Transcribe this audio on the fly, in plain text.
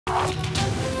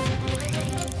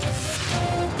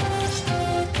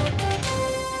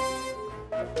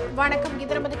வணக்கம்.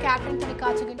 இது நமது கேப்டன்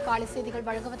தொலைக்காட்சியின் காலை செய்திகள்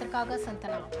வழங்குவதற்காக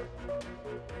சந்தனா.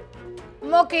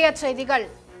 முக்கிய செய்திகள்.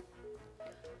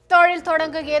 தொழில்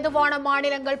தொடங்க ஏதுவான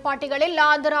மாநிலங்கள் பட்டியலில்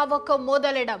ஆந்திராவுக்கு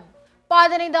முதலிடம்.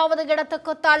 15வது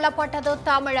இடத்துக்கு தள்ளப்பட்டது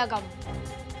தமிழகம்.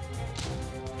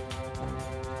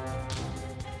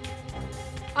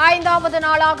 5வது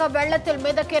நாளாக வெள்ளத்தில்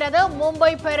மிதக்கிறது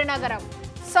மும்பை பெருநகரம்.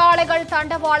 சாலைகள்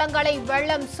தண்டவாளங்களை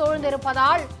வெள்ளம்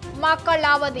சூழ்ந்திருப்பதால் மக்கள்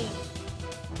அவதி.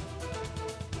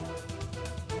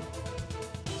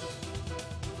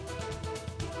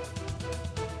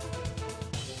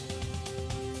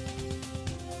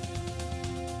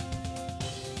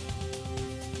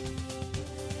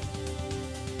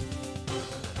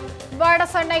 வட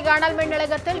சென்னை அனல் மின்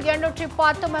நிலையத்தில்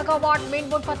 810 மெகாவாட் மின்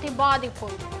உற்பத்தி பாதிப்பு.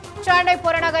 சென்னை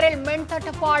புறநகரில் மின்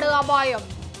தட்டுப்பாடு அபாயம்.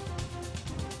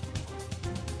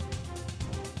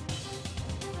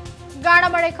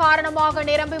 கனமழை காரணமாக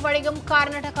நிரம்பி வழியும்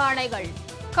கர்நாடக அணைகள்.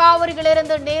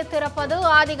 காவிரியிலிருந்து நீர் திறப்பது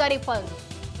அதிகரிப்பு.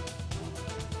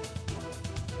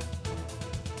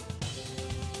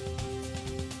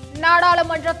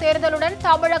 நாடாளுமன்ற தேர்தலுடன்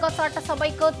தமிழக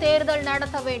சட்டசபைக்கு தேர்தல்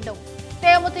நடத்த வேண்டும்.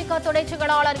 தேமுதிக துணைச்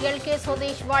செயலாளர் எல்.கே.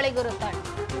 சுதீஷ் வலியுறுத்தல்.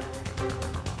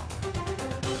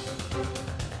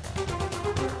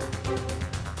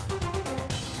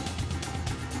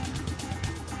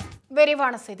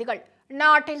 விரிவான செய்திகள்.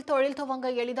 நாட்டில் தொழில் துவங்க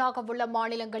எளிதாக உள்ள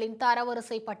மாநிலங்களின்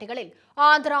தரவரிசை பட்டியலில்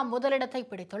ஆந்திரா முதலிடத்தை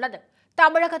பிடித்துள்ளது.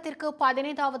 தமிழகத்திற்கு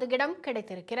 15வது இடம்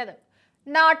கிடைத்திருக்கிறது.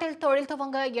 நாட்டில் தொழில்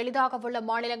துவங்க எளிதாக உள்ள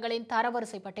மாநிலங்களின்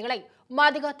தரவரிசை பட்டியலை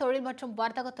மத்திய தொழில் மற்றும்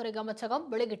வர்த்தகத்துறை அமைச்சகம்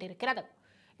வெளியிட்டிருக்கிறது.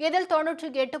 இதில்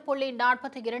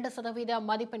 98.42%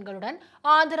 மதிப்பெண்களுடன்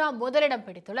ஆந்திரா முதலிடம்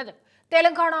பிடித்துள்ளது.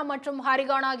 தெலுங்கானா மற்றும்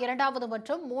ஹரியானா 2வது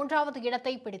மற்றும் 3வது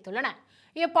இடத்தை பிடித்துள்ளன.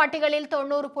 இப்பட்டியலில்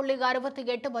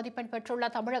 90.68 மதிப்பெண் பெற்றுள்ள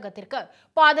தமிழகத்திற்கு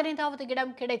 15வது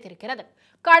இடம் கிடைத்திருக்கிறது.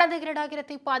 கடந்த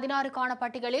 2016க்கான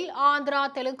பட்டியலில் ஆந்திரா,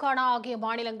 தெலுங்கானா ஆகிய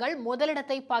மாநிலங்கள்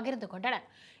முதலிடத்தை பகிர்ந்து கொண்டன.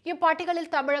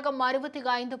 இப்பட்டியலில் தமிழகம்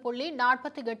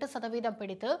 65.48%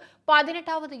 பிடித்து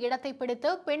 18வது இடத்தை பிடித்து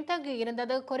பின்தங்கி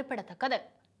இருந்தது குறிப்பிடத்தக்கது.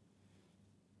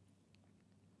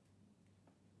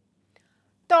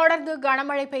 தொடர்ந்து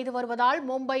கனமழை பெய்து வருவதால்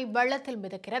மும்பை வெள்ளத்தில்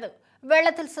மிதக்கிறது.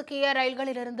 வெள்ளத்தில் சிக்கிய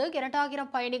ரயில்களிலிருந்து 2000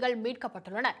 பயணிகள்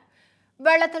மீட்கப்பட்டுள்ளனர்.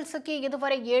 வெள்ளத்தில் சிக்கி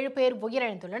இதுவரை 7 பேர்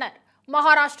உயிரிழந்துள்ளனர்.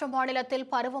 மகாராஷ்டிரா மாநிலத்தில்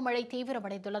பருவமழை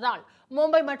தீவிரமடைந்துள்ளதால்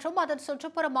மும்பை மற்றும் அதன்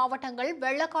சுற்றுப்புற மாவட்டங்கள்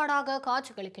வெள்ளக்காடாக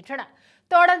காட்சியளிக்கின்றன.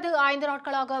 தொடர்ந்து 5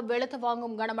 நாட்களாக வெளுத்து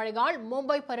வாங்கும் கனமழையால்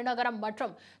மும்பை பெருநகரம்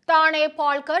மற்றும் தானே,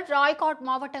 பால்கர், ராய்காட்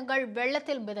மாவட்டங்கள்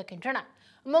வெள்ளத்தில் மிதக்கின்றன.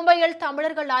 மும்பையில்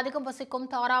தமிழர்கள் அதிகம் வசிக்கும்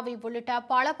தாராவி உள்ளிட்ட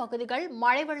பல பகுதிகள்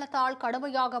மழை வெள்ளத்தால்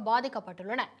கடுமையாக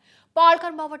பாதிக்கப்பட்டுள்ளன.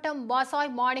 பால்கர் மாவட்டம்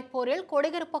வசாய் மாணிக்பூரில்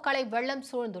குடியிருப்புகளை வெள்ளம்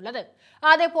சூழ்ந்துள்ளது.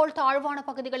 அதேபோல் தாழ்வான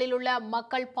பகுதிகளில் உள்ள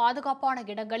மக்கள் பாதுகாப்பான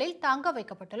இடங்களில் தங்க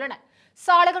வைக்கப்பட்டுள்ளனர்.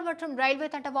 சாலைகள் மற்றும் ரயில்வே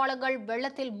தண்டவாளங்கள்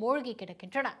வெள்ளத்தில் மூழ்கி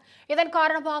கிடக்கின்றன. இதன்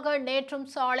காரணமாக நேற்றும்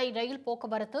சாலை, ரயில்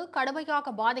போக்குவரத்து கடுமையாக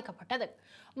பாதிக்கப்பட்டது.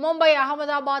 மும்பை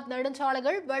அகமதாபாத்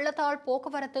நெடுஞ்சாலைகள் வெள்ளத்தால்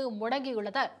போக்குவரத்து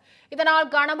முடங்கியுள்ளது.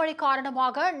 இதனால் கனமழை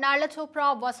காரணமாக நலச்சோப்ரா,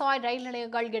 வசாய் ரயில்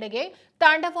நிலையங்கள் இடையே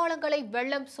தண்டவாளங்களை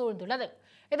வெள்ளம் சூழ்ந்துள்ளது.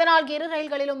 இதனால் இரு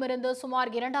ரயில்களிலும் இருந்து சுமார்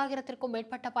 2000க்கும்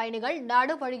மேற்பட்ட பயணிகள்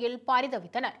நடுவழியில்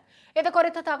பரிதவித்தனர்.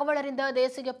 இதுகுறித்து தகவல் அறிந்த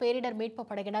தேசிய பேரிடர் மீட்புப்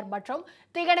படையினர் மற்றும்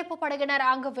தீயணைப்பு படையினர்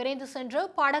அங்கு விரைந்து சென்று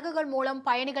படகுகள் மூலம்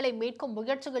பயணிகளை மீட்கும்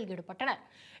முயற்சியில் ஈடுபட்டனர்.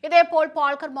 இதேபோல்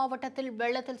பால்கர் மாவட்டத்தில்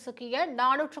வெள்ளத்தில் சிக்கிய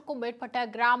 400க்கும் மேற்பட்ட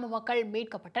கிராம மக்கள்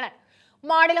மீட்கப்பட்டனர்.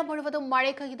 மாநிலம் முழுவதும்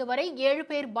மழைக்கு இதுவரை 7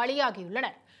 பேர்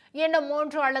பலியாகியுள்ளனர். இன்னும்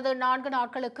 3 அல்லது 4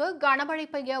 நாட்களுக்கு கனமழை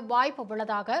பெய்ய வாய்ப்பு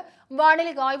உள்ளதாக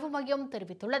வானிலை ஆய்வு மையம்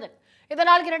தெரிவித்துள்ளது.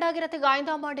 இதனால்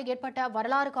 2005ஆம் ஆண்டு ஏற்பட்ட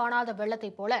வரலாறு காணாத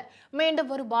வெள்ளத்தைப் போல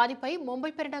மீண்டும் ஒரு பாதிப்பை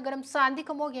மும்பை பெருநகரம்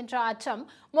சந்திக்குமோ என்ற அச்சம்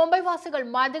மும்பைவாசிகள்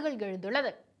மத்தியில்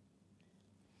எழுந்துள்ளது.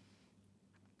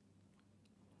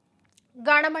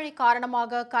 கனமழை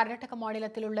காரணமாக கர்நாடக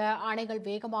மாநிலத்தில் உள்ள அணைகள்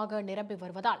வேகமாக நிரம்பி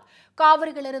வருவதால்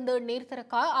காவிரியிலிருந்து நீர்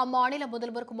திறக்க அம்மாநில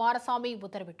முதல்வர் குமாரசாமி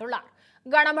உத்தரவிட்டுள்ளார்.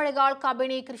 கனமழையால்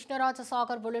கபினி,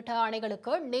 கிருஷ்ணராஜசாகர் உள்ளிட்ட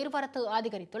அணைகளுக்கு நீர்வரத்து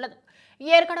அதிகரித்துள்ளது.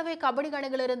 ஏற்கனவே கபினி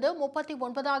அணையிலிருந்து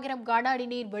 39,000 கன அடி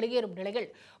நீர் வெளியேறும் நிலையில்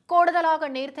கூடுதலாக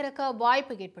நீர் திறக்க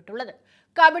வாய்ப்பு ஏற்பட்டுள்ளது.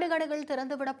 கபினி அணைகள்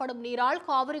திறந்துவிடப்படும் நீரால்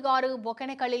காவிரி ஆறு,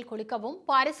 ஒகேனக்கலில் குளிக்கவும்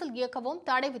பரிசல் இயக்கவும்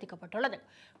தடை விதிக்கப்பட்டுள்ளது.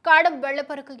 கடும்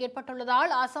வெள்ளப்பெருக்கு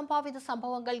ஏற்பட்டுள்ளதால் அசம்பாவித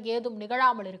சம்பவங்கள் ஏதும்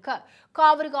நிகழாமல் இருக்க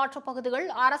காவிரி ஆற்று பகுதிகள்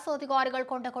அரசு அதிகாரிகள்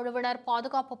கொண்ட குழுவினர்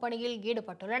பாதுகாப்பு பணியில்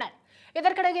ஈடுபட்டுள்ளனர்.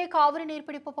 இதற்கிடையே காவிரி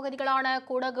நீர்பிடிப்பு பகுதிகளான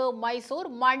குடகு, மைசூர்,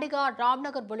 மண்டிகா,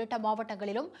 ராம்நகர் உள்ளிட்ட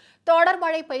மாவட்டங்களிலும் தொடர்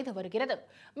மழை பெய்து வருகிறது.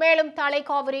 மேலும்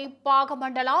தலைக்காவிரி,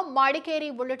 பாகமண்டலா, மடிக்கேரி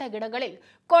உள்ளிட்ட இடங்களில்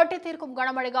கொட்டி தீர்க்கும்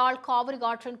கனமழையால் காவிரி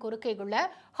ஆற்றின் குறுக்கே உள்ள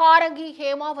ஹாரங்கி,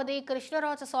 ஹேமாவதி,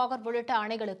 கிருஷ்ணராஜ சாகர் உள்ளிட்ட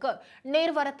அணைகளுக்கு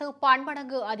நீர்வரத்து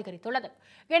பன்மடங்கு அதிகரித்துள்ளது.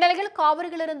 இந்நிலையில்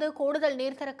காவிரியிலிருந்து கூடுதல்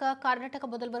நீர் திறக்க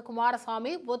கர்நாடக முதல்வர்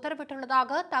குமாரசாமி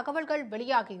உத்தரவிட்டுள்ளதாக தகவல்கள்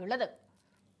வெளியாகியுள்ளது.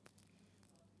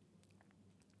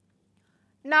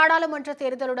 நாடாளுமன்ற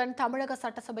தேர்தலுடன் தமிழக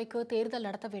சட்டசபைக்கு தேர்தல்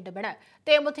நடத்த வேண்டும் என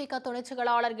தேமுதிக துணைச்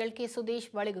செயலாளர் எல்.கே. சுதீஷ்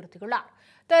வலியுறுத்தியுள்ளார்.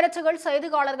 திருச்சியில்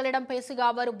செய்தியாளர்களிடம் பேசிய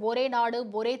அவர், ஒரே நாடு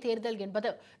ஒரே தேர்தல் என்பது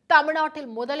தமிழ்நாட்டில்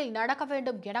முதலில் நடக்க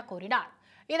வேண்டும் என கூறினார்.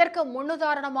 இதற்கு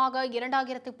முன்னுதாரணமாக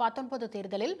 2019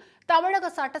 தேர்தலில்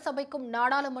தமிழக சட்டசபைக்கும்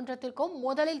நாடாளுமன்றத்திற்கும்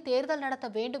முதலில் தேர்தல் நடத்த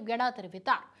வேண்டும் என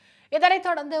தெரிவித்தார். இதனைத்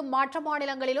தொடர்ந்து மற்ற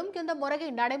மாநிலங்களிலும் இந்த முறையை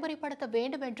நடைமுறைப்படுத்த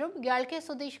வேண்டும் என்றும் எல்.கே.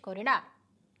 சுதீஷ் கூறினார்.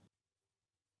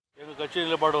 எங்கள் கட்சி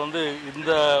நிலைப்பாடு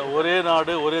இந்த ஒரே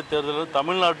நாடு ஒரே தேர்தல்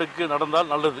தமிழ்நாட்டுக்கு நடந்தால்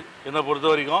நல்லது. என்னை பொறுத்த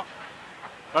வரைக்கும்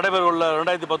நடைபெற உள்ள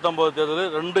 2019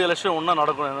 தேர்தல் 2 எலெக்ஷன் ஒன்றா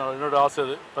நடக்கணும். என்னோட ஆசை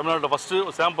அது. தமிழ்நாட்டில் ஃபஸ்ட்டு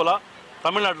சாம்பிளாக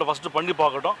தமிழ்நாட்டில் ஃபஸ்ட்டு பண்ணி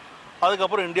பார்க்கட்டும்.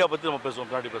 அதுக்கப்புறம் இந்தியா பற்றி நம்ம பேசுவோம்,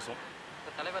 பின்னாடி பேசுவோம்.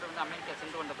 தலைவர் அமெரிக்கா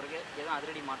சென்று வந்த பிறகு எதுவும்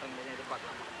அதிரடி மாற்றங்கள்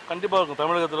எதிர்பார்க்கலாம்? கண்டிப்பாக இருக்கும்.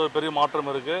 தமிழகத்தில் ஒரு பெரிய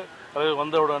மாற்றம் இருக்குது. தலைவர்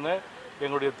வந்த உடனே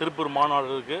எங்களுடைய திருப்பூர் மாநாடு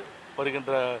இருக்குது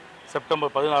வருகின்ற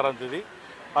செப்டம்பர் 16ஆம் தேதி.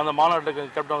 அந்த மாநாட்டுக்கு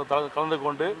கேப்டன் கலந்து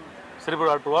கொண்டு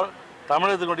சிறப்புரையாற்றுவார்.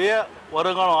 தமிழகத்தினுடைய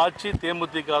வருங்கால ஆட்சி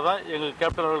தேமுதிக தான். எங்கள்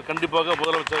கேப்டன் அவர்கள் கண்டிப்பாக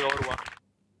முதலமைச்சராக வருவார்.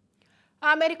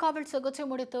 அமெரிக்காவில் சிகிச்சை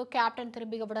முடித்து கேப்டன்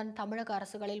திரும்பியவுடன் தமிழக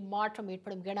அரசுகளில் மாற்றம்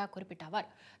ஏற்படும் என குறிப்பிட்ட அவர்,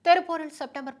 திருப்பூரில்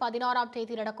செப்டம்பர் 16ஆம்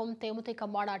தேதி நடக்கும் தேமுதிக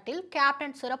மாநாட்டில்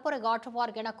கேப்டன் சிறப்புரை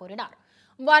ஆற்றுவார் என கூறினார்.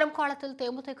 வரும் காலத்தில்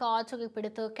தேமுதிக ஆட்சியை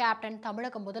பிடித்து கேப்டன்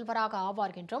தமிழக முதல்வராக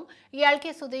ஆவார் என்றும்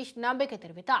எல்.கே. சுதீஷ் நம்பிக்கை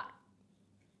தெரிவித்தார்.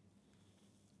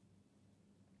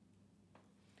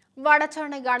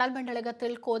 வடசென்னை அனல் மின்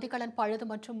நிலையத்தில் கொதிகலன் பழுது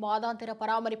மற்றும் மாதாந்திர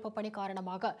பராமரிப்பு பணி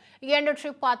காரணமாக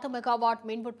 810 மெகாவாட்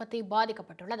மின் உற்பத்தி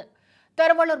பாதிக்கப்பட்டுள்ளது.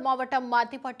 திருவள்ளூர் மாவட்டம்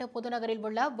மத்திப்பட்டு புதுநகரில்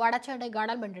உள்ள வடசென்னை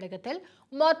அனல் மின் நிலையத்தில்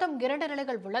மொத்தம் 2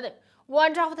 நிலைகள் உள்ளது.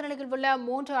 1வது நிலையில் உள்ள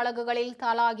 3 அலகுகளில்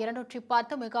தலா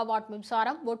 210 மெகாவாட்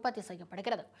மின்சாரம் உற்பத்தி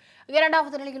செய்யப்படுகிறது.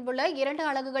 2வது நிலையில் உள்ள 2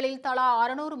 அலகுகளில் தலா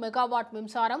 600 மெகாவாட்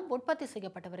மின்சாரம் உற்பத்தி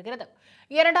செய்யப்பட்டு வருகிறது.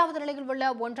 2வது நிலையில்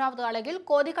உள்ள 1வது அலகில்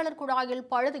கொதிகலன் குழாயில்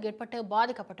பழுது ஏற்பட்டு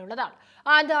பாதிக்கப்பட்டுள்ளதால்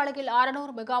அந்த அலகில்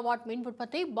 600 மெகாவாட் மின்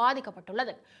உற்பத்தி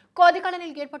பாதிக்கப்பட்டுள்ளது.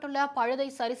 கொதிகலனில் ஏற்பட்டுள்ள பழுதை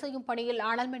சரி செய்யும் பணியில்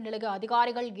அனல் மின் நிலைய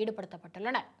அதிகாரிகள்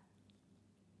ஈடுபடுத்தப்பட்டுள்ளனர்.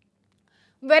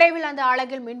 விரைவில் அந்த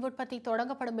அலகில் மின் உற்பத்தி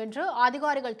தொடங்கப்படும் என்று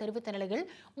அதிகாரிகள் தெரிவித்த நிலையில்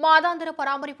மாதாந்திர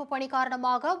பராமரிப்பு பணி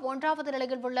காரணமாக 1வது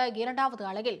நிலையில் உள்ள 2வது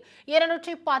அலகில்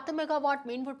 210 மெகாவாட்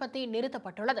மின் உற்பத்தி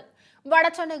நிறுத்தப்பட்டுள்ளது.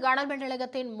 வடசென்னை அனல் மின்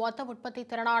நிலையத்தின் மொத்த உற்பத்தி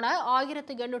திறனான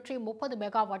 1830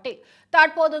 மெகாவாட்டில்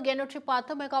தற்போது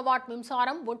 810 மெகாவாட்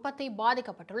மின்சாரம் உற்பத்தி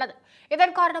பாதிக்கப்பட்டுள்ளது.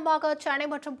 இதன் காரணமாக சென்னை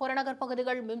மற்றும் புறநகர்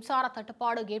பகுதிகள் மின்சார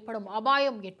தட்டுப்பாடு ஏற்படும்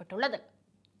அபாயம் ஏற்பட்டுள்ளது.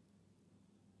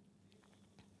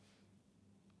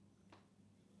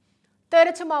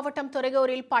 திருச்சி மாவட்டம்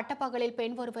துறையூரில் பட்டப்பகலில்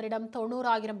பெண் ஒருவரிடம்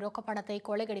 90,000 ரொக்க பணத்தை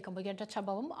கொள்ளையடிக்க முயன்ற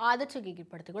சம்பவம் அதிர்ச்சியை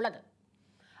ஏற்படுத்தியுள்ளது.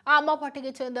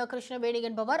 அம்மாப்பட்டியைச் சேர்ந்த கிருஷ்ணவேணி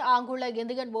என்பவர் அங்குள்ள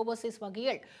இந்தியன் ஓவர்சீஸ்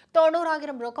வங்கியில்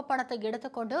 90,000 ரொக்க பணத்தை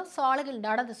எடுத்துக்கொண்டு சாலையில்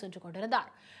நடந்து சென்று கொண்டிருந்தார்.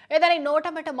 இதனை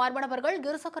நோட்டமிட்ட மர்ம நபர்கள்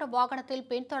இருசக்கர வாகனத்தில்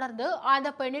பின்தொடர்ந்து அந்த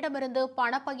பெண்ணிடமிருந்து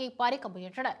பணப்பையை பறிக்க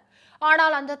முயன்றனர்.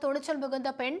 ஆனால் அந்த துணிச்சல் மிகுந்த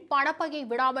பெண் பணப்பையை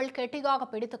விடாமல் கெட்டியாக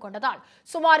பிடித்துக் கொண்டதால்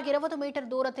சுமார் 20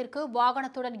 மீட்டர் தூரத்திற்கு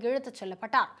வாகனத்துடன் இழுத்துச்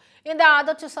செல்லப்பட்டார். இந்த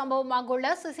அதிர்ச்சி சம்பவம்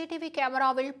அங்குள்ள சிசிடிவி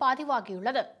கேமராவில்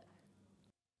பதிவாகியுள்ளது.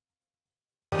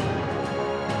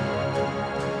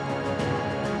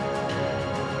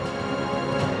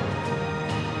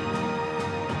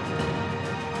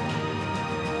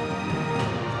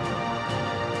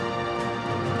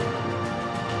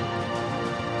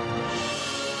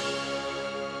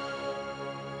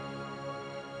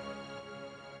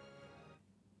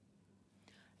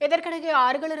 இதற்கிடையே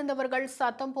அருகில் இருந்தவர்கள்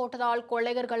சத்தம் போட்டதால்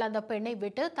கொள்ளையர்கள் அந்த பெண்ணை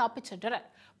விட்டு தப்பிச் சென்றனர்.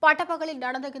 பட்டப்பகலில்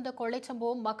நடந்த இந்த கொள்ளை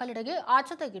சம்பவம் மக்களிடையே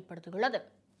அச்சத்தை ஏற்படுத்தியுள்ளது.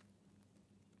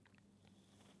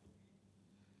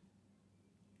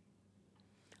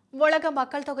 உலக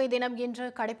மக்கள் தொகை தினம் இன்று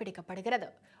கடைபிடிக்கப்படுகிறது.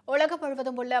 உலகம்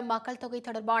முழுவதும் உள்ள மக்கள் தொகை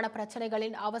தொடர்பான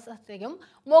பிரச்சினைகளின் அவசரத்தையும்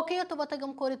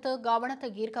முக்கியத்துவத்தையும் குறித்து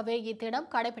கவனத்தை ஈர்க்கவே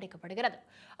இத்தினம் கடைபிடிக்கப்படுகிறது.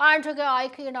 அன்றைய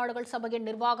ஐக்கிய நாடுகள் சபையின்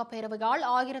நிர்வாக பேரவையால்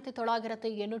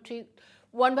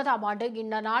 1989ஆம் ஆண்டு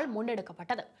இந்த நாள்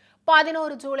முன்னெடுக்கப்பட்டது.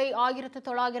 11 ஜூலை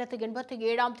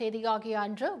 1987ஆம் தேதியாகிய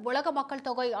அன்று உலக மக்கள்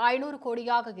தொகை 500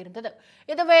 கோடியாக இருந்தது.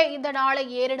 இதுவே இந்த நாளை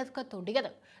ஏறெடுக்க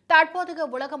தூண்டியது. தற்போதைய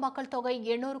உலக மக்கள் தொகை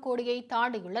 800 கோடியை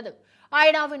தாண்டியுள்ளது.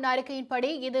 ஐநாவின் அறிக்கையின்படி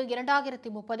இது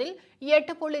 2030இல்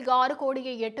 8.6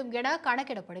 கோடியை எட்டும் என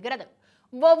கணக்கிடப்படுகிறது.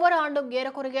 ஒவ்வொரு ஆண்டும்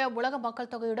ஏறக்குறைய உலக மக்கள்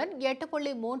தொகையுடன்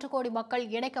 8.3 கோடி மக்கள்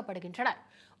இணைக்கப்படுகின்றனர்.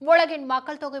 உலகின்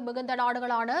மக்கள் தொகை மிகுந்த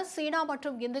நாடுகளான சீனா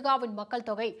மற்றும் இந்தியாவின் மக்கள்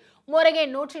தொகை முறையே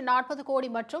 140 கோடி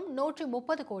மற்றும்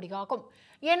 130 கோடி ஆகும்.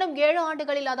 இன்னும் 7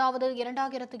 ஆண்டுகளில், அதாவது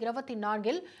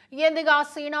 2024இல் இந்தியா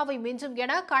சீனாவை மிஞ்சும்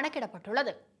என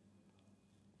கணக்கிடப்பட்டுள்ளது.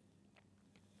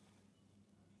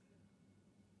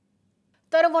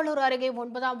 திருவள்ளூர் அருகே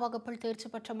 9ஆம் வகுப்பில் தேர்ச்சி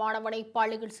பெற்ற மாணவனை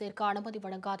பள்ளியில் சேர்க்க அனுமதி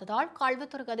வழங்காததால்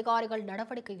கல்வித்துறை அதிகாரிகள்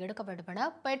நடவடிக்கை எடுக்க வேண்டும் என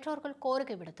பெற்றோர்கள்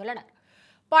கோரிக்கை விடுத்துள்ளனர்.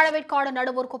 பழவேற்காடு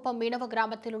நடுவூர்குப்பம் மீனவ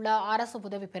கிராமத்தில் உள்ள அரசு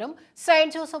உதவி பெறும்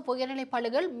செயின்ட் ஜோசப் உயர்நிலைப்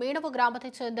பள்ளியில் மீனவ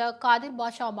கிராமத்தைச் சேர்ந்த கதிர்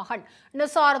பாஷா மகன்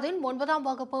நிசாருதீன் 9ஆம்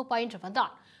வகுப்பு பயின்று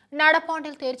வந்தான்.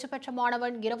 நடப்பாண்டில் தேர்ச்சி பெற்ற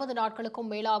மாணவன் 20 நாட்களுக்கும்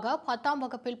மேலாக 10ஆம்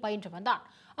வகுப்பில் பயின்று வந்தான்.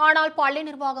 ஆனால் பள்ளி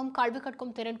நிர்வாகம் கல்வி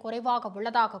கற்கும் திறன் குறைவாக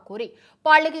உள்ளதாக கூறி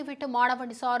பள்ளியை விட்டு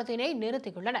மாணவன் நிசாருதீனை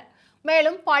நிறுத்தியுள்ளனர்.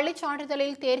 மேலும் பள்ளி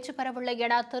சான்றிதழில் தேர்ச்சி பெறவில்லை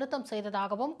என திருத்தம்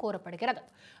செய்ததாகவும் கூறப்படுகிறது.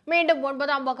 மீண்டும்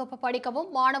 9ஆம் வகுப்பு படிக்கவும்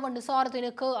மாணவன்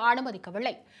நிசாருதீனுக்கு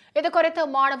அனுமதிக்கவில்லை. இதுகுறித்து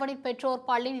மாணவனின் பெற்றோர்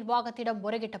பள்ளி நிர்வாகத்திடம்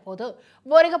முறையிட்ட போது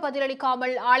உரிய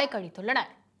பதிலளிக்காமல்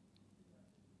அலைக்கழித்துள்ளனர்.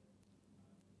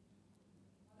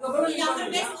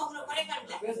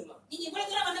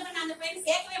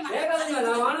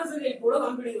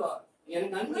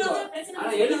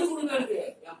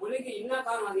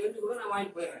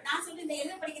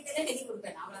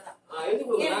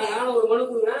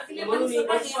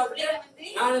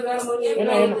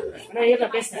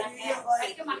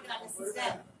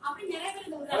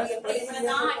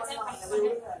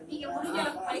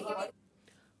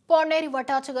 பொன்னேரி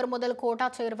வட்டாட்சியர் முதல்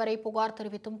கோட்டாட்சியர் வரை புகார்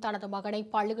தெரிவித்தும் தனது மகனை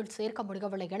பள்ளியில் சேர்க்க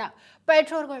முடியவில்லை என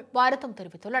பெற்றோர்கள் வருத்தம்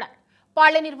தெரிவித்துள்ளனர்.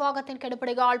 பள்ளி நிர்வாகத்தின்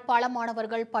கெடுபிடியால் பல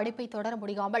மாணவர்கள் படிப்பை தொடர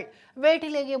முடியாமல்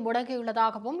வீட்டிலேயே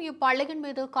முடங்கியுள்ளதாகவும் இப்பள்ளியின்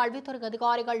மீது கல்வித்துறை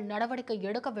அதிகாரிகள் நடவடிக்கை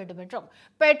எடுக்க வேண்டும் என்றும்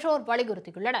பெற்றோர்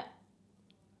வலியுறுத்தியுள்ளனர்.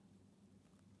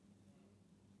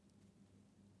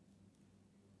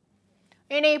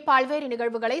 இனி பல்வேறு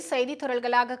நிகழ்வுகளை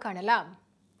செய்தித்துறைகளாக காணலாம்.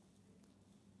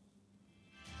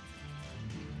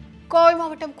 கோவை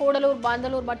மாவட்டம் கூடலூர்,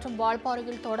 பந்தலூர் மற்றும்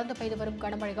வால்பாறையில் தொடர்ந்து பெய்து வரும்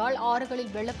கனமழையால் ஆறுகளில்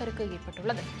வெள்ளப்பெருக்கு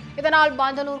ஏற்பட்டுள்ளது. இதனால்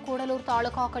பந்தலூர், கூடலூர்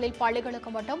தாலுகாக்களில் பள்ளிகளுக்கு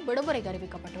மட்டும் விடுமுறை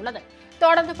அறிவிக்கப்பட்டுள்ளது.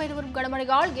 தொடர்ந்து பெய்து வரும்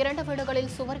கனமழையால் 2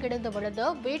 வீடுகளில் சுவர் இடிந்து விழுந்து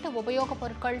வீட்டு உபயோகப்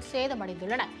பொருட்கள்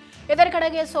சேதமடைந்துள்ளன.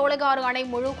 இதற்கிடையே சோலையாறு அணை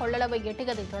முழு கொள்ளளவை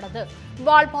எட்டியதைத் தொடர்ந்து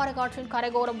வால்பாறை ஆற்றின்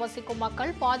கரையோரம் வசிக்கும்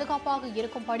மக்கள் பாதுகாப்பாக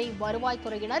இருக்கும்படி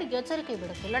வருவாய்த்துறையினர் எச்சரிக்கை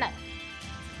விடுத்துள்ளனர்.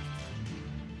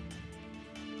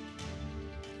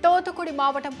 தூத்துக்குடி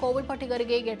மாவட்டம் கோவில்பட்டி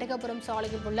அருகே எட்டயபுரம்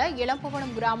சாலையில் உள்ள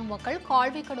இளம்பவனம் கிராம மக்கள்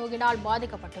கால்வீக்க நோயினால்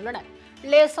பாதிக்கப்பட்டுள்ளனர்.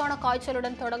 லேசான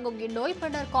காய்ச்சலுடன் தொடங்கும் இந்நோய்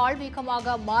பின்னர்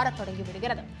கால்வீக்கமாக மாறத்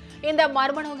தொடங்கிவிடுகிறது. இந்த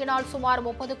மர்ம நோயினால் சுமார்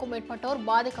 30க்கும் மேற்பட்டோர்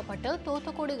பாதிக்கப்பட்டு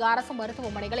தூத்துக்குடி அரசு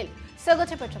மருத்துவமனைகளில்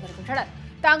சிகிச்சை பெற்று வருகின்றனர்.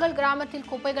 தங்கள் கிராமத்தில்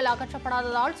குப்பைகள்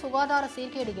அகற்றப்படாததால் சுகாதார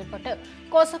சீர்கேடு ஏற்பட்டு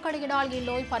கொசுக்கடியினால்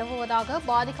இந்நோய் பரவுவதாக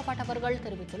பாதிக்கப்பட்டவர்கள்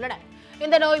தெரிவித்துள்ளனர்.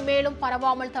 இந்த நோய் மேலும்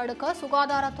பரவாமல் தடுக்க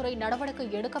சுகாதாரத்துறை நடவடிக்கை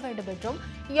எடுக்க வேண்டும் என்றும்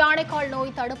யானைக்கால்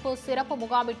நோய் தடுப்பு சிறப்பு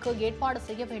முகாமிற்கு ஏற்பாடு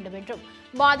செய்ய வேண்டும் என்றும்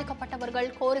பாதிக்கப்பட்டவர்கள்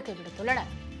கோரிக்கை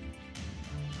விடுத்துள்ளனர்.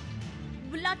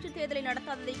 உள்ளாட்சித் தேர்தலை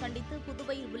நடத்தாததை கண்டித்து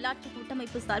புதுவையில் உள்ளாட்சி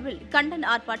கூட்டமைப்பு சார்பில் கண்டன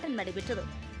ஆர்ப்பாட்டம் நடைபெற்றது.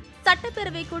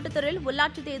 சட்டப்பேரவை கூட்டத்தொடரில்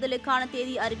உள்ளாட்சித் தேர்தலுக்கான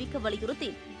தேதி அறிவிக்க வலியுறுத்தி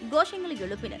கோஷங்களை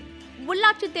எழுப்பினர்.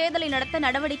 உள்ளாட்சித் தேர்தலை நடத்த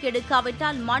நடவடிக்கை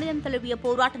எடுக்காவிட்டால் மாநிலம் தழுவிய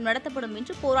போராட்டம் நடத்தப்படும்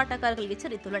என்று போராட்டக்காரர்கள்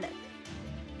எச்சரித்துள்ளனர்.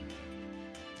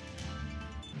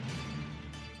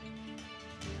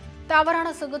 தவறான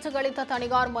சிகிச்சை அளித்த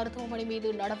தனியார் மருத்துவமனை மீது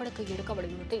நடவடிக்கை எடுக்க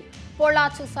வலியுறுத்தி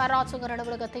பொள்ளாச்சி சராட்சியர்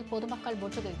அலுவலகத்தை பொதுமக்கள்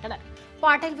முற்றுகையிட்டனர்.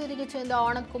 பாட்டேல் வீதியைச் சேர்ந்த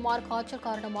ஆனந்த்குமார் காய்ச்சல்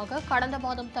காரணமாக கடந்த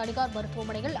மாதம் தனியார்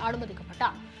மருத்துவமனையில்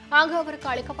அனுமதிக்கப்பட்டார். அங்கு அவருக்கு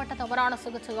அளிக்கப்பட்ட தவறான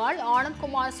சிகிச்சையால்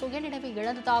ஆனந்த்குமார் சுயநினைவை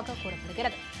இழந்ததாக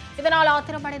கூறப்படுகிறது. இதனால்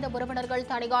ஆத்திரமடைந்த உறவினர்கள்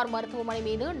தனியார் மருத்துவமனை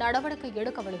மீது நடவடிக்கை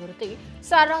எடுக்க வலியுறுத்தி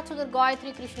சராட்சியர்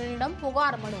காயத்ரி கிருஷ்ணனிடம்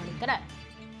புகார் மனு அளித்தனர்.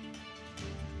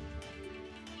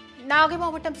 நாகை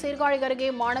மாவட்டம் சீர்காழி அருகே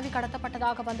மாணவி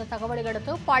கடத்தப்பட்டதாக வந்த தகவலை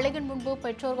அடுத்து பள்ளியின் முன்பு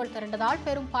பெற்றோர்கள் திரண்டதால்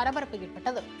பெரும் பரபரப்பு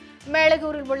ஏற்பட்டது.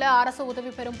 மேலகூரில் உள்ள அரசு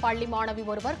உதவி பெறும் பள்ளி மாணவி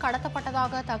ஒருவர்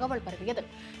கடத்தப்பட்டதாக தகவல் பரவியது.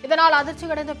 இதனால்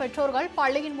அதிர்ச்சியடைந்த பெற்றோர்கள்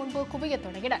பள்ளியின் முன்பு குவியத்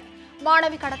தொடங்கினர்.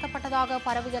 மாணவி கடத்தப்பட்டதாக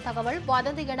பரவிய தகவல்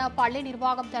வதந்தி என பள்ளி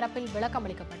நிர்வாகம் தரப்பில் விளக்கம்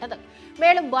அளிக்கப்பட்டது.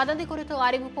 மேலும் வதந்தி குறித்து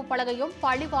அறிவிப்பு பலகையும்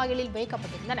பள்ளி வாயிலில்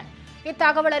வைக்கப்பட்டிருந்தன.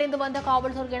 இத்தகவல் அறிந்து வந்த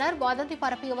காவல்துறையினர் வதந்தி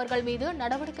பரப்பியவர்கள் மீது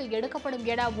நடவடிக்கை எடுக்கப்படும்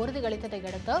என உறுதியளித்ததை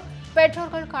அடுத்து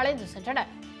பெற்றோர்கள் கலைந்து சென்றனர்.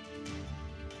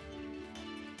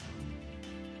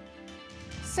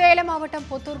 சேலம் மாவட்டம்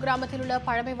புத்தூர் கிராமத்தில் உள்ள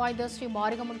பழமை வாய்ந்த ஸ்ரீ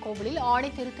மாரியம்மன் கோவிலில் ஆணி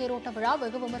திருத்தேரோட்ட விழா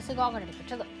வெகு விமரிசையாக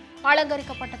நடைபெற்றது.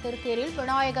 அலங்கரிக்கப்பட்ட திருத்தேரில்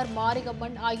விநாயகர்,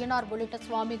 மாரியம்மன், ஐயனார் உள்ளிட்ட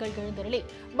சுவாமிகள் எழுந்தருளி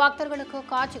பக்தர்களுக்கு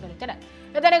காட்சியளித்தனர்.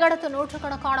 இதனையடுத்து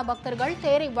நூற்றுக்கணக்கான பக்தர்கள்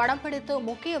தேரை வடம் பிடித்து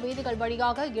முக்கிய வீதிகள்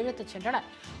வழியாக இழுத்துச் சென்றனர்.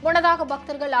 முன்னதாக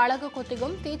பக்தர்கள் அலகு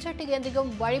குத்தியும் தீச்சட்டி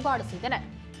ஏந்தியும் வழிபாடு செய்தனர்.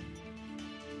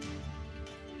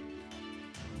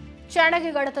 சென்னையை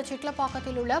அடுத்த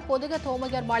சிட்லப்பாக்கத்தில் உள்ள பொதிக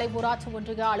தோமையர் மலை ஊராட்சி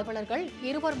ஒன்றிய அலுவலர்கள்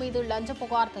இருவர் மீது லஞ்ச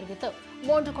புகார் தெரிவித்து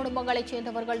 3 குடும்பங்களைச்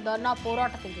சேர்ந்தவர்கள் தர்ணா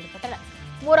போராட்டத்தில் ஈடுபட்டனர்.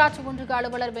 ஊராட்சி ஒன்றிய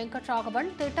அலுவலர் வெங்கட்ராகவன்,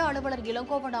 திட்ட அலுவலர்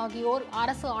இளங்கோவன் ஆகியோர்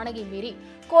அரசு ஆணையை மீறி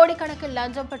கோடிக்கணக்கில்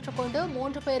லஞ்சம் பெற்றுக்கொண்டு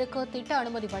 3 பேருக்கு திட்ட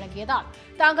அனுமதி வழங்கியதால்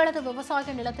தங்களது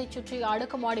விவசாய நிலத்தைச் சுற்றி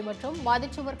அடுக்குமாடி மற்றும்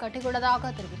மதிச்சுவர்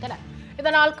கட்டியுள்ளதாக தெரிவித்தனர்.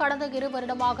 இதனால் கடந்த 2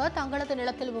 வருடமாக தங்களது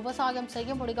நிலத்தில் விவசாயம்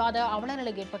செய்ய முடியாத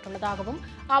அவலநிலை ஏற்பட்டுள்ளதாகவும்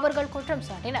அவர்கள் குற்றம்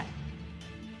சாட்டினர்.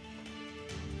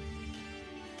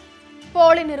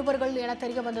 போலி நிருபர்கள் என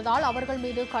தெரிய வந்ததால் அவர்கள்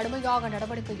மீது கடுமையாக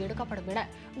நடவடிக்கை எடுக்கப்படும் என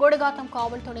கொடிகாத்தம்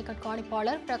காவல் துணை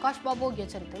கண்காணிப்பாளர் பிரகாஷ் பாபு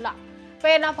எச்சரித்துள்ளார்.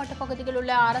 பேர்ணாம்பட்டு பகுதியில்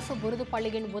உள்ள அரசு உருது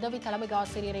பள்ளியின் உதவி தலைமை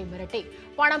ஆசிரியரை மிரட்டி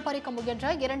பணம் பறிக்க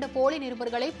முயன்ற 2 போலி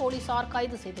நிருபர்களை போலீசார்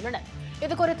கைது செய்துள்ளனர்.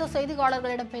 இதுகுறித்து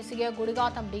செய்தியாளர்களிடம் பேசிய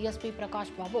குடிகாத்தம் டிஎஸ்பி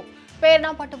பிரகாஷ் பாபு,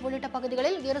 பேர்ணாம்பட்டு உள்ளிட்ட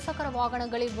பகுதிகளில் இருசக்கர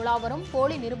வாகனங்களில் உலாவரும்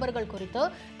போலி நிருபர்கள் குறித்து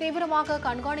தீவிரமாக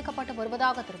கண்காணிக்கப்பட்டு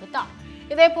வருவதாக தெரிவித்தார்.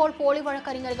 இதேபோல் போலி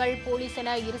வழக்கறிஞர்கள், போலீஸ்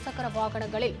என இருசக்கர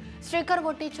வாகனங்களில் ஸ்டிக்கர்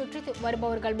ஒட்டி சுற்றி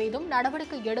வருபவர்கள் மீதும்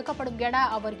நடவடிக்கை எடுக்கப்படும் என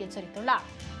அவர் எச்சரித்துள்ளார்.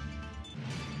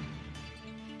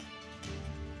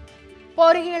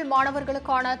 பொறியியல்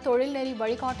மாணவர்களுக்கான தொழில்நெறி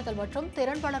வழிகாட்டுதல் மற்றும்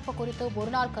திறன் வளர்ப்பு குறித்து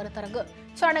ஒருநாள் கருத்தரங்கு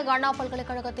சென்னை அண்ணா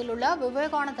பல்கலைக்கழகத்தில் உள்ள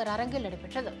விவேகானந்தர் அரங்கில்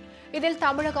நடைபெற்றது. இதில்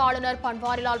தமிழக ஆளுநர்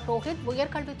பன்வாரிலால் புரோஹித்,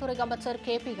 உயர்கல்வித்துறை அமைச்சர்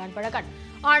KP அன்பழகன்,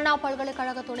 அண்ணா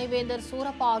பல்கலைக்கழக துணைவேந்தர்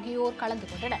சூரப்பா ஆகியோர் கலந்து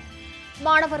கொண்டனர்.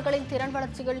 மாணவர்களின் திறன்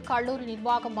வளர்ச்சியில் கல்லூரி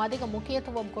நிர்வாகம் அதிக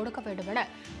முக்கியத்துவம் கொடுக்க வேண்டும் என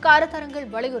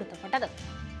கருத்தரங்கில் வலியுறுத்தப்பட்டது.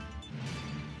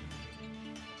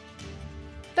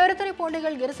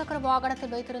 திருத்துறைப்பூண்டியில் இருசக்கர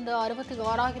வாகனத்தில் வைத்திருந்த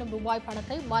 66,000 ரூபாய்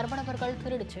பணத்தை மர்ம நபர்கள்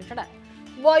திருடிச் சென்றனர்.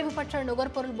 ஓய்வு பெற்ற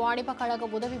நுகர்பொருள் வாணிப கழக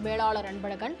உதவி மேலாளர்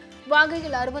அன்பழகன்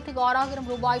வங்கியில் 66,000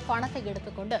 ரூபாய் பணத்தை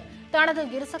எடுத்துக்கொண்டு தனது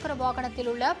இருசக்கர வாகனத்தில்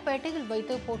உள்ள பெட்டியில்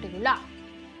வைத்து பூட்டியுள்ளார்.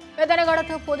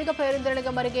 இதனையடுத்து பொதிக பேருந்து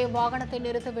நிலையம் அருகே வாகனத்தை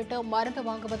நிறுத்திவிட்டு மருந்து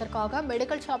வாங்குவதற்காக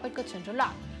மெடிக்கல் ஷாப்பிற்கு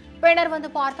சென்றுள்ளார். பின்னர் வந்து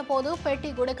பார்த்தபோது பெட்டி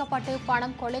குடைக்கப்பட்டு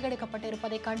பணம்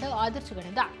கொள்ளையடிக்கப்பட்டிருப்பதைக் கண்டு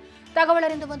அதிர்ச்சியடைந்தார். தகவல்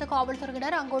அறிந்து வந்த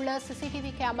காவல்துறையினர் அங்குள்ள சிசிடிவி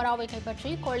கேமராவை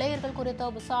கைப்பற்றி கொள்ளையர்கள் குறித்து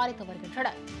விசாரித்து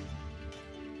வருகின்றனர்.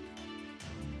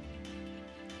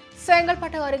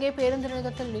 செங்கல்பட்டு அருகே பேருந்து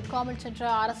நிலையத்தில் நிற்காமல் சென்ற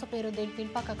அரசு பேருந்தின்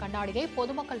பின்பக்க கண்ணாடியை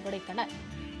பொதுமக்கள் உடைத்தனர்.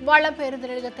 வள்ளம் பேருந்து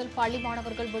நிலையத்தில் பள்ளி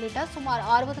மாணவர்கள் உள்ளிட்ட சுமார்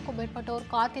 60க்கும் மேற்பட்டோர்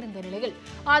காத்திருந்த நிலையில்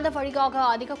அந்த வழியாக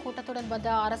அதிக கூட்டத்துடன் வந்த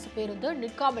அரசு பேருந்து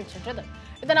நிற்காமல் சென்றது.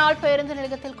 இதனால் பேருந்து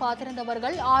நிலையத்தில்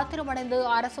காத்திருந்தவர்கள் ஆத்திரமடைந்து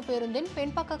அரசு பேருந்தின்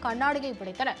பின்பக்க கண்ணாடியை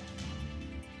உடைத்தனர்.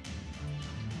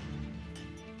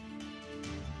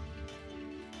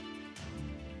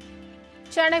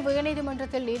 சென்னை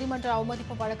உயர்நீதிமன்றத்தில் நீதிமன்ற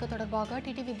அவமதிப்பு வழக்கு தொடர்பாக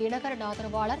டிடிவி தினகரன்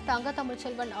ஆதரவாளர் தங்க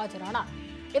தமிழ்ச்செல்வன் ஆஜரானார்.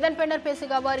 இதன் பின்னர்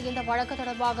பேசிய அவர், இந்த வழக்கு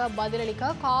தொடர்பாக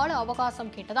பதிலளிக்க கால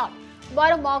அவகாசம் கேட்டதால்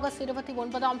வரும் ஆகஸ்ட்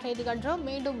 29ஆம் தேதியன்று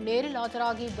மீண்டும் நேரில்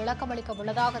ஆஜராகி விளக்கமளிக்க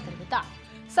உள்ளதாக தெரிவித்தார்.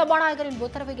 சபாநாயகரின்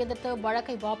உத்தரவை எதிர்த்து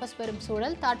வழக்கை வாபஸ் பெறும்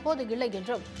சூழல் தற்போது இல்லை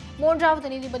என்றும்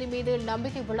 3வது நீதிபதி மீது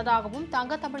நம்பிக்கை உள்ளதாகவும்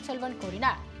தங்க தமிழ்ச்செல்வன்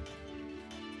கூறினார்.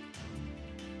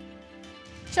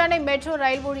 சென்னை மெட்ரோ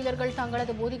ரயில் ஊழியர்கள்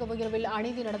தங்களது ஊதிய உயர்வில்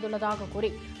அநீதி நடந்துள்ளதாக கூறி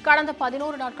கடந்த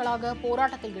 11 நாட்களாக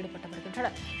போராட்டத்தில் ஈடுபட்டு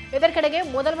வருகின்றனர். இதற்கிடையே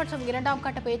முதல் மற்றும் 2ஆம்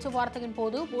கட்ட பேச்சுவார்த்தையின்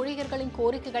போது ஊழியர்களின்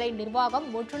கோரிக்கைகளை நிர்வாகம்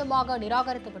முற்றிலுமாக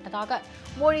நிராகரித்து விட்டதாக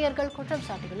ஊழியர்கள் குற்றம்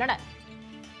சாட்டியுள்ளனர்.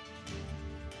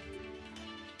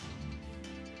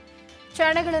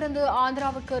 சென்னையிலிருந்து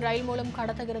ஆந்திராவுக்கு ரயில் மூலம்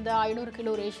கடத்த இருந்த 500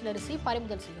 கிலோ ரேஷன் அரிசி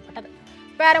பறிமுதல் செய்யப்பட்டது.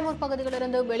 பேரமூர்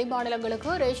பகுதியிலிருந்து வெளிமாநிலங்களுக்கு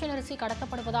ரேஷன் அரிசி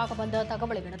கடத்தப்படுவதாக வந்த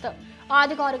தகவலை அடுத்து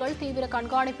அதிகாரிகள் தீவிர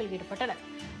கண்காணிப்பில் ஈடுபட்டனர்.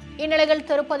 இந்நிலையில்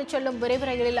திருப்பதி செல்லும் விரைவு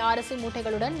ரயிலில் அரிசி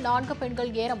மூட்டைகளுடன் 4 பெண்கள்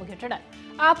ஏற முயன்றனர்.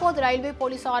 அப்போது ரயில்வே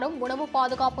போலீசாரும் உணவு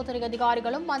பாதுகாப்புத்துறை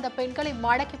அதிகாரிகளும் அந்த பெண்களை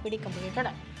மடக்கி பிடிக்க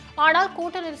முயன்றனர். ஆனால்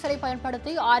கூட்ட நெரிசலை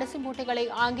பயன்படுத்தி அரிசி மூட்டைகளை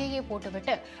அங்கேயே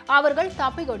போட்டுவிட்டு அவர்கள்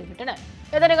தப்பியோடிவிட்டனர்.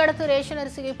 இதனையடுத்து ரேஷன்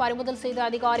அரிசியை பறிமுதல் செய்த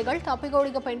அதிகாரிகள்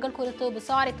தப்பியோடிய பெண்கள் குறித்து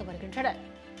விசாரித்து வருகின்றனர்.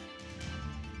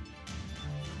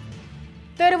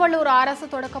 திருவள்ளூர் அரசு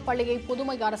தொடக்கப் பள்ளியை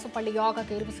புதுமை அரசு பள்ளியாக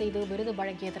தேர்வு செய்து விருது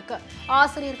வழங்கியதற்கு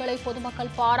ஆசிரியர்களை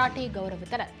பொதுமக்கள் பாராட்டி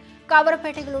கௌரவித்தனர்.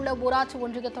 கவரப்பேட்டையில் உள்ள ஊராட்சி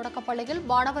ஒன்றிய தொடக்கப் பள்ளியில்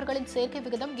மாணவர்களின் சேர்க்கை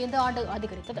விகிதம் இந்த ஆண்டு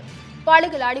அதிகரித்தது.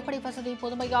 பள்ளியில் அடிப்படை வசதி,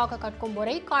 புதுமையாக கற்கும்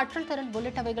முறை, கற்றல் திறன்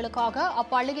உள்ளிட்டவைகளுக்காக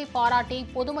அப்பள்ளியை பாராட்டி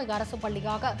புதுமை அரசு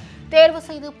பள்ளியாக தேர்வு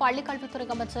செய்து பள்ளிக் கல்வித்துறை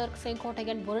அமைச்சர்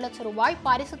செங்கோட்டையன் 1 லட்சம் ரூபாய்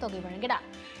பரிசு தொகை வழங்கினார்.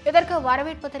 இதற்கு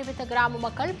வரவேற்பு தெரிவித்த கிராம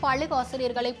மக்கள் பள்ளி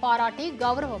ஆசிரியர்களை பாராட்டி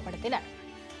கௌரவப்படுத்தினர்.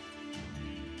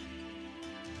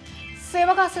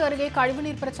 சிவகாசி அருகே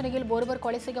கழிவுநீர் பிரச்சனையில் ஒருவர்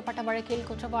கொலை செய்யப்பட்ட வழக்கில்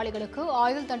குற்றவாளிகளுக்கு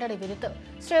ஆயுள் தண்டனை விதித்து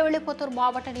ஸ்ரீவில்லிபுத்தூர்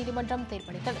மாவட்ட நீதிமன்றம்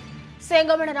தீர்ப்பளித்தது.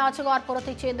 செங்கமல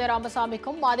நாச்சியார்புரத்தைச் சேர்ந்த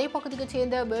ராமசாமிக்கும் அதே பகுதியைச்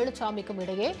சேர்ந்த வேலுச்சாமிக்கும்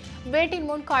இடையே வீட்டின்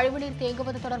முன் கழிவுநீர்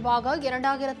தேங்குவது தொடர்பாக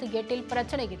 2008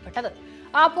 பிரச்சனை ஏற்பட்டது.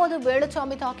 அப்போது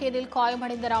வேலுச்சாமி தாக்கியதில்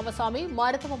காயமடைந்த ராமசாமி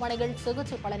மருத்துவமனையில்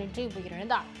சிகிச்சை பலனின்றி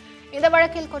உயிரிழந்தார். இந்த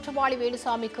வழக்கில் குற்றவாளி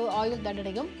வேலுசாமிக்கு ஆயுள்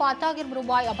தண்டனையும் 10,000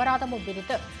 ரூபாய் அபராதமும்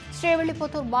விதித்து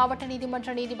ஸ்ரீவில்லிபுத்தூர் மாவட்ட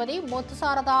நீதிமன்ற நீதிபதி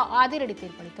முத்துசாரதா அதிரடி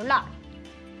தீர்ப்பளித்துள்ளார்.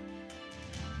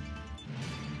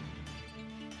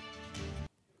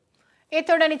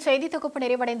 இத்துடன் இச்செய்தி தொகுப்பு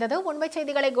நிறைவடைந்தது. உண்மை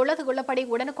செய்திகளை உள்ளது உள்ளபடி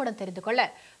உடனுக்குடன் தெரிந்து கொள்ள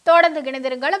தொடர்ந்து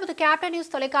இணைந்திருங்கள். நமது கேப்டன்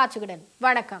நியூஸ் தொலைக்காட்சியுடன்.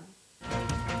 வணக்கம்.